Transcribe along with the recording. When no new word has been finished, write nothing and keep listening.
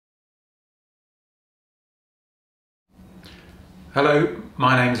Hello,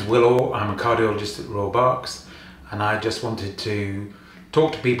 my name's Will Orr. I'm a cardiologist at Royal Berks, and I just wanted to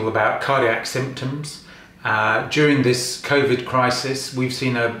talk to people about cardiac symptoms. During this COVID crisis, we've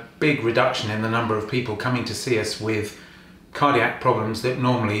seen a big reduction in the number of people coming to see us with cardiac problems that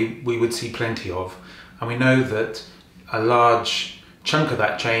normally we would see plenty of. And we know that a large chunk of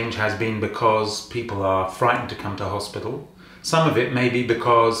that change has been because people are frightened to come to hospital. Some of it may be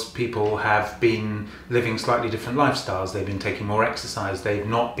because people have been living slightly different lifestyles. They've been taking more exercise. They've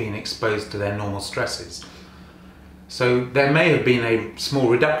not been exposed to their normal stresses. So there may have been a small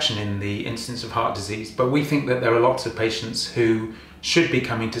reduction in the incidence of heart disease, but we think that there are lots of patients who should be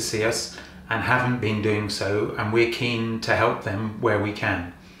coming to see us and haven't been doing so, and we're keen to help them where we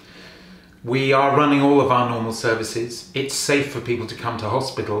can. We are running all of our normal services. It's safe for people to come to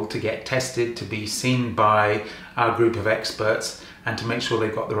hospital to get tested, to be seen by our group of experts, and to make sure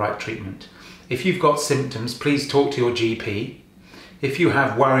they've got the right treatment. If you've got symptoms, please talk to your GP. If you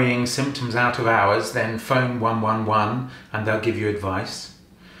have worrying symptoms out of hours, then phone 111 and they'll give you advice.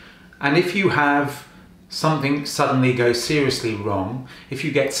 And if you have something suddenly go seriously wrong, if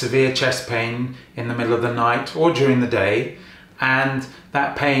you get severe chest pain in the middle of the night or during the day, and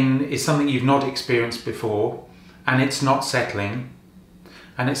that pain is something you've not experienced before, and it's not settling,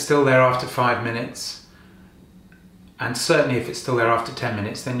 and it's still there after 5 minutes, and certainly if it's still there after 10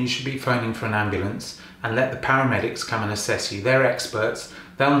 minutes, then you should be phoning for an ambulance and let the paramedics come and assess you. They're experts.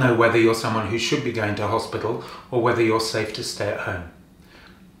 They'll know whether you're someone who should be going to hospital or whether you're safe to stay at home.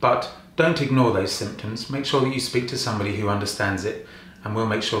 But don't ignore those symptoms. Make sure that you speak to somebody who understands it, and we'll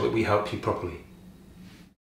make sure that we help you properly.